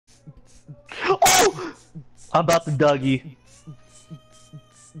I'm about to Dougie.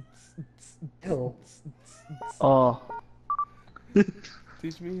 Ew. Oh.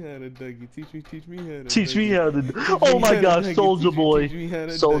 Teach me how to Dougie. Teach me how to Teach Dougie. me how to. Teach Oh me my how to gosh, Dougie. Soldier Teach Boy. me how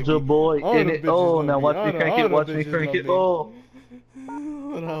to Soldier Dougie. Boy. All In the it. bitches Oh, love now me. watch All me the- crank all it. the Watch me bitches crank love it. me. Oh.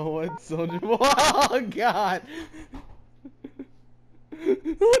 Hold on, what Soldier Boy? Oh God. What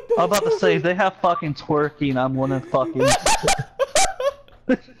the I'm about to say, if fuck? they have fucking twerking, I'm gonna fucking.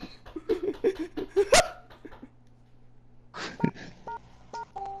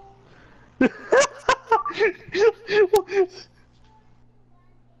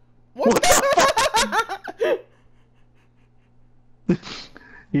 What the?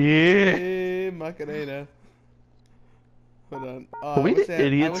 Yeah. Hey, Macarena. Hold on. Oh, Are we the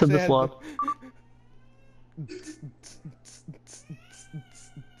idiots in this love?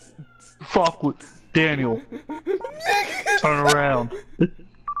 Fuck with Daniel. Turn around.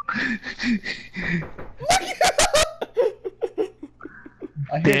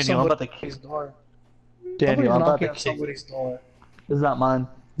 I hear Daniel, I'm about to somebody's door. Daniel, Somebody's I'm about knocking to on kick. somebody's door. This is not mine.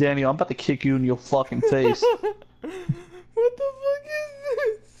 Daniel, I'm about to kick you in your fucking face. What the fuck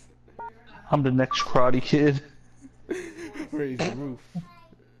is this? I'm the next Karate Kid. Raise the roof.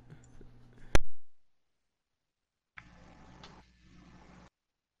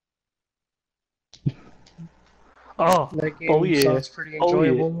 Oh, That game oh yeah. sounds pretty Oh yeah.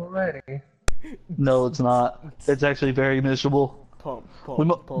 enjoyable already. No, it's not. It's actually very miserable. Pump, We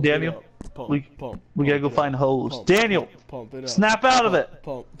pump, pump Daniel, it up. Pump, we pump, we gotta pump go it find up. hose. Pump, Daniel, pump it up. snap out of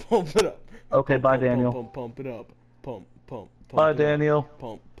Pump, it. pump it up. Okay, Pump, bye, pump, Daniel. Pump it up. Pump Bye, it up. Daniel.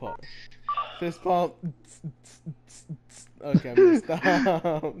 Pump. Fist pump. Okay, I'm gonna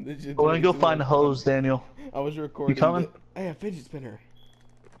stop. We're gonna go find the hose, Daniel. I was recording. You coming? Hey, a fidget spinner.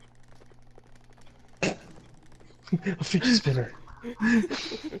 A fidget spinner.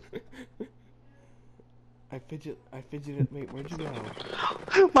 I fidgeted. Wait, where'd you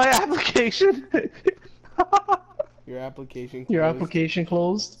go? My application. Your application. Your closed. application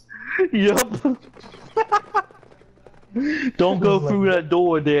closed? Yup. Don't go through that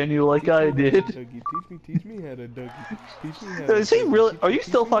door, Daniel, like I did. Dougie, teach me how to Dougie. Teach me how to Is he Dougie. really? Are you Teach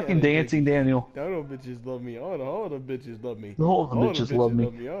still me how fucking to dancing, Dougie. Daniel? All the bitches love me. All the bitches love me. All the bitches love me.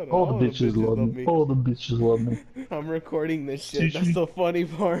 All the bitches love me. All the bitches love me. I'm recording this shit. Teach That's me. the funny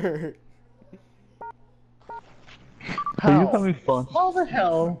part. Are you How? having fun? How the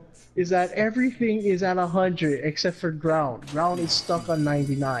hell is that everything is at 100 except for ground? Ground is stuck on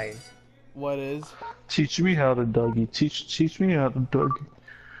 99. What is? Teach me how to Dougie. Teach me how to Dougie.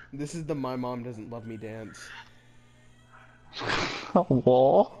 This is the my mom doesn't love me dance.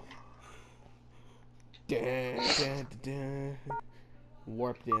 Wall. Dun.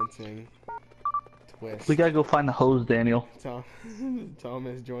 Warp dancing. Twist. We gotta go find the hose, Daniel.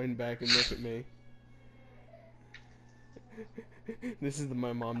 Thomas joined back and look at me. This is the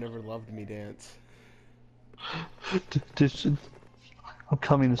my mom never loved me dance. I'm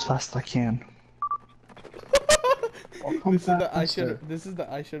coming as fast as I can. This is the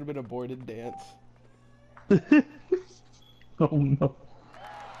I should have been aborted dance. Oh no.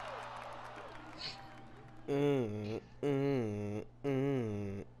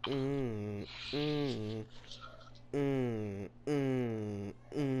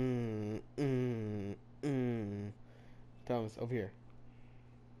 Thomas, over here.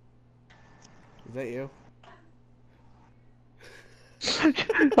 Is that you?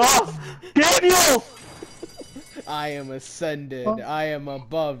 Oh, Daniel! I am ascended. Oh. I am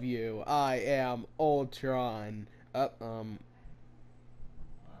above you. I am Ultron. That's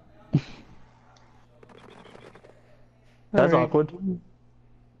Alright. awkward.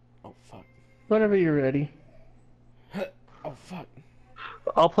 Oh fuck. Whenever you're ready. Oh fuck.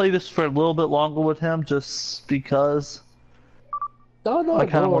 I'll play this for a little bit longer with him, just because No, I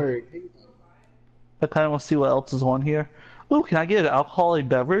kinda don't want- worry. I kind of want to see what else is on here. Oh, can I get an alcoholic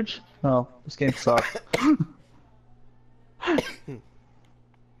beverage? Oh, this game sucks.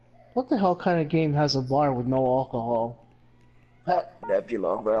 What the hell kind of game has a bar with no alcohol?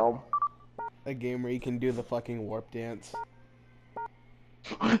 Nebula Realm. A game where you can do the fucking warp dance.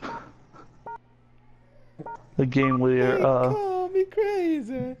 The game where, They call me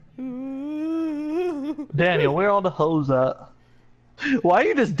crazy. Ooh. Daniel, where are all the hoes at? Why are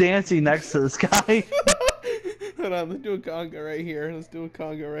you just dancing next to this guy? Hold on, let's do a conga right here. Let's do a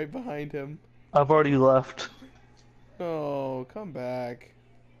conga right behind him. I've already left. Oh, come back.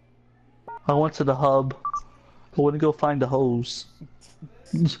 I went to the hub. I want to go find the hose.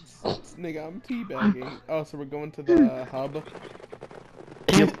 Nigga, I'm teabagging. Oh, so we're going to the hub?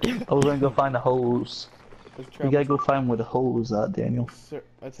 Yep. I was gonna go find the hose. As We travel gotta go find where the hole is at, Daniel.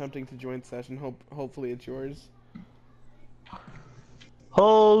 attempting to join session. Hopefully it's yours.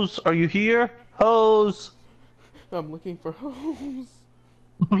 Hose, are you here? Hose! I'm looking for homes.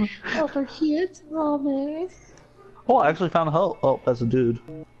 Over here, Thomas. Oh, I actually found a hole. Oh, that's a dude.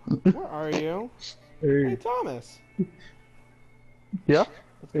 Where are you? Hey, Hey, Thomas. Yeah?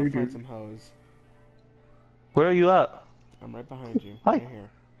 Let's go Hey, find dude. some hoes. Where are you at? I'm right behind you. Hi. Right here.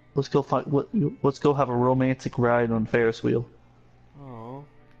 Let's go find. Let's go have a romantic ride on Ferris wheel. Oh.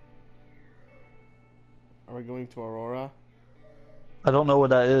 Are we going to Aurora? I don't know what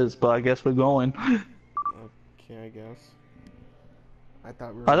that is, but I guess we're going. Okay, I guess. I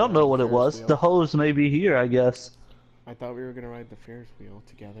thought we were I gonna don't know ride what the it Ferris was. wheel. The hose may be here, I guess. I thought we were gonna ride the Ferris wheel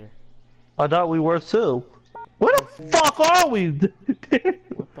together. I thought we were too. Where the fuck are we? What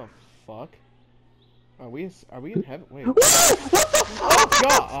the fuck? Are we in heaven? Wait. What the fuck?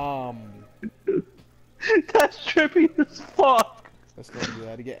 God. That's trippy as fuck. Let's not do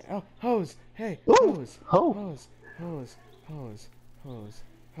that again. Oh, hose! Hey, Ooh, hose! ho. Hose! Hose! Hose! Hose!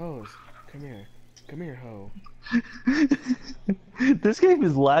 Hose! Come here! Come here, ho! This game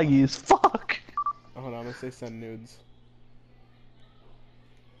is laggy as fuck. Oh, hold on, I'm gonna say send nudes.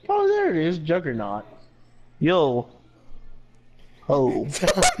 oh, there it is, Juggernaut. Yo. Oh.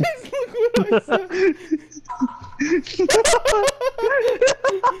 Look what I said!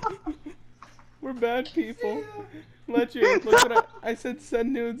 We're bad people. Let you look what I said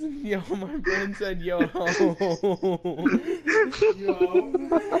send nudes and yo, my friend said yo. Yo.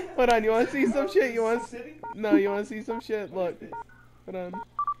 Hold on, you wanna see some shit? You wanna see? No, you wanna see some shit? Look. Hold on.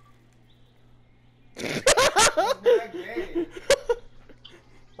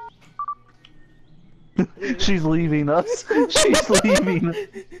 She's leaving us. She's leaving.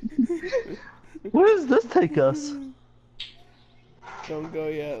 Where does this take us? Don't go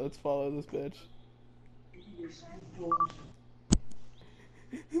yet. Let's follow this bitch.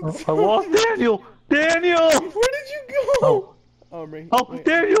 Oh, I lost Daniel. Daniel. Where did you go? Oh. Oh, I'm right. Oh, Wait,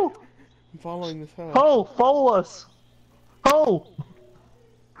 Daniel. I'm following this house. Oh, follow us. Oh.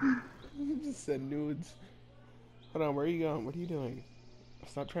 Just send nudes. Hold on, where are you going? What are you doing?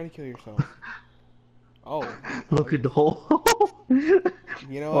 Stop trying to kill yourself. Oh. Look at the whole.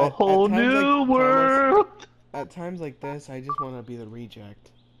 You know A what? whole At times new like, Thomas, world. at times like this, I just want to be the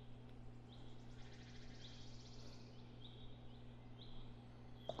reject.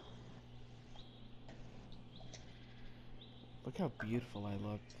 Look how beautiful I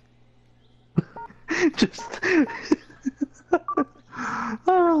look. Just.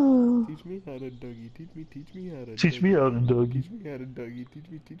 Oh. Teach me how to Dougie. Teach me how to. Teach me how to Dougie. Teach me how to Dougie.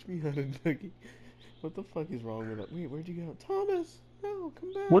 Teach me how to Dougie. What the fuck is wrong with it? Wait, where'd you go, Thomas? No,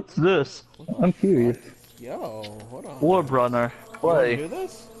 come back. What's this? I'm curious. Yo, hold on. Warbrunner. You wanna Play. do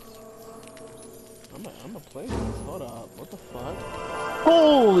this? I'm gonna play this. Hold up. What the fuck?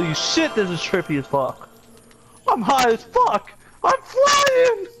 Holy shit, this is trippy as fuck. I'm high as fuck. I'm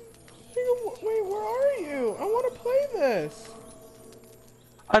flying. Wait, where are you? I want to play this.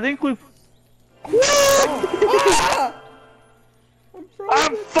 I think we've. Ah! I'm frozen.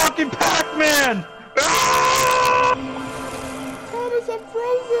 I'm fucking Pac-Man. Ah! Thomas, I'm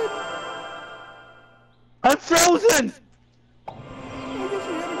frozen. I'm frozen. I guess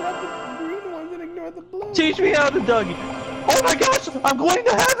we gotta grab the green ones and ignore the blue. Teach me how to Dougie. Oh my gosh, I'm going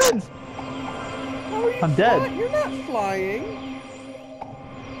to heaven. How are you I'm dead. You're not flying.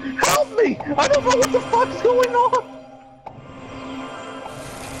 Help me. I don't know what the fuck's going on.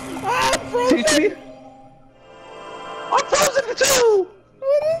 Ah, I'm frozen. Teach me. I'm frozen too.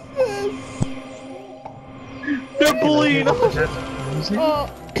 What is this? They're bullying us. Oh,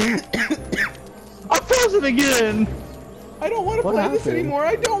 I'm frozen again. I don't want to What play this happened? anymore.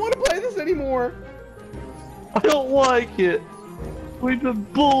 I don't want to play this anymore. I don't like it. We've been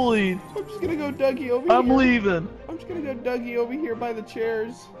bullied. I'm just gonna go Dougie over I'm here. leaving. I'm just gonna go Dougie over here by the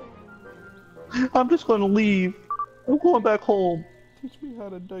chairs. I'm just gonna leave. I'm going back home. Teach me how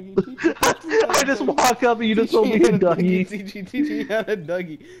to Dougie. Teach me how I to just Dougie. walk up and you just Teach told me me how to to Dougie. Teach me how to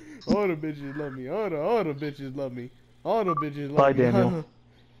Dougie. All the bitches love me. All the bitches love me. All the bitches love Bye, me. Daniel.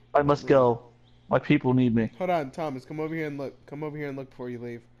 I must go. My people need me. Hold on, Thomas. Come over here and look. Come over here and look before you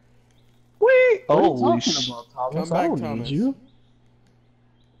leave. Wait! What are you Holy talking sh... about, Thomas? Come back, I don't Thomas. need you.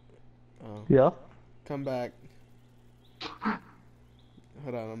 Oh, Yeah? come back.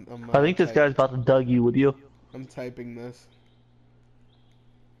 Hold on. I'm I think this guy's about to Dougie with you. I'm typing this.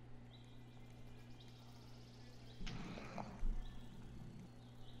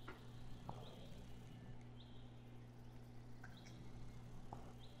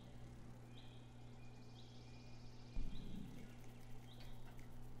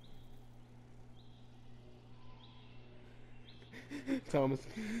 Thomas.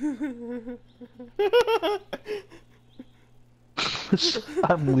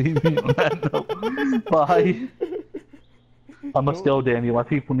 I'm leaving on that note. Bye. I must go, Daniel. My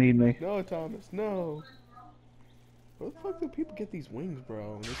people need me. No, Thomas, no. Where the fuck do people get these wings,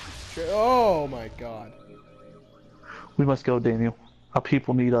 bro? Oh my god. We must go, Daniel. Our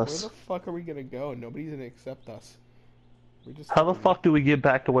people need Where us. the fuck are we gonna go? Nobody's gonna accept us. We're just How the fuck do we get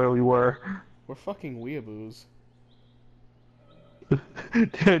back to where we were? We're fucking weeaboos.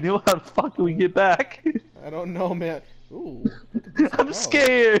 Daniel, how the fuck do we get back? I don't know, man. Ooh. I'm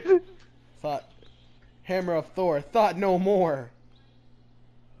scared. Thought. Hammer of Thor. Thought no more.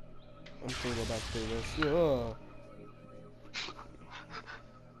 I'm just gonna go back through this. Ugh.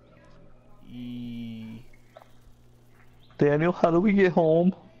 Daniel, how do we get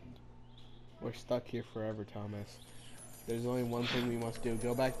home? We're stuck here forever, Thomas. There's only one thing we must do.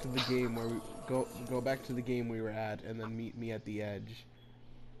 Go back to the game where we go back to the game we were at, and then meet me at the edge.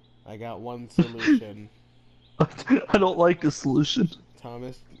 I got one solution. I don't like the solution.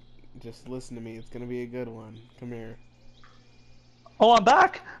 Thomas, just listen to me. It's gonna be a good one. Come here. Oh, I'm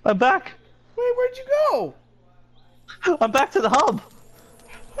back. I'm back. Wait, where'd you go? I'm back to the hub.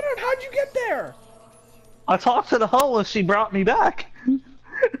 Hold on, how'd you get there? I talked to the hoe and she brought me back.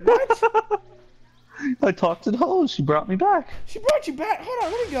 What? I talked to the hoe and she brought me back. She brought you back. Hold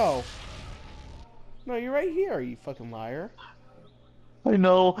on, let me go. No, you're right here, you fucking liar. I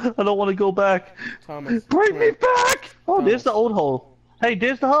know. I don't want to go back. Thomas, Bring come me here. back. Oh, Thomas. there's the old hoe. Hey,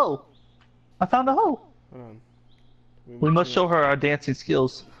 there's the hoe. I found the hoe. Hold on. We must show her our dancing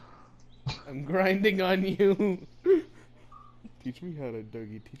skills. I'm grinding on you. Teach me how to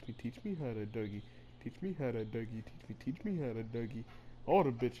Dougie. Teach me how to Dougie. Teach me how to Dougie. Teach me how to Dougie. All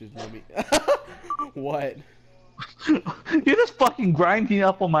the bitches know me. What? You're just fucking grinding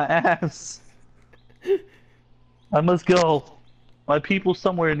up on my ass. I must go. My people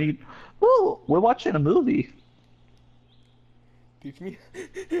somewhere need. Ooh, we're watching a movie. Teach me.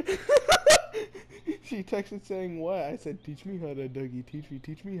 She texted saying what? I said, teach me how to Dougie.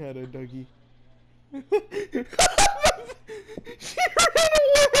 Teach me how to Dougie. She ran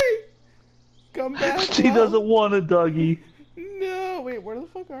away. Come back. She Mom. doesn't want a Dougie. No, wait. Where the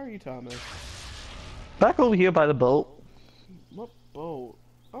fuck are you, Thomas? Back over here by the boat. What boat?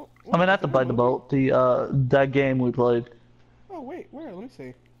 Oh, I mean, not the by the boat. The that game we played. Oh wait, where? Let me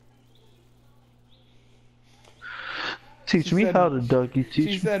see. Teach She me said- how to Dougie. She Teach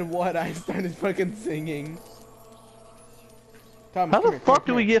me. said what? I started fucking singing. Thomas, How come the here, fuck come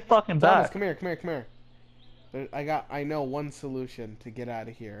do we here. get fucking Thomas, back? come here. I know one solution to get out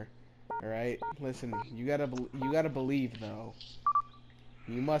of here. All right, listen. You gotta believe though.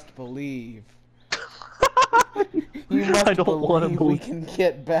 You must believe. You must I don't want to we believe. can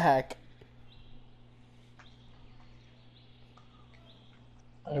get back.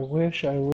 I wish.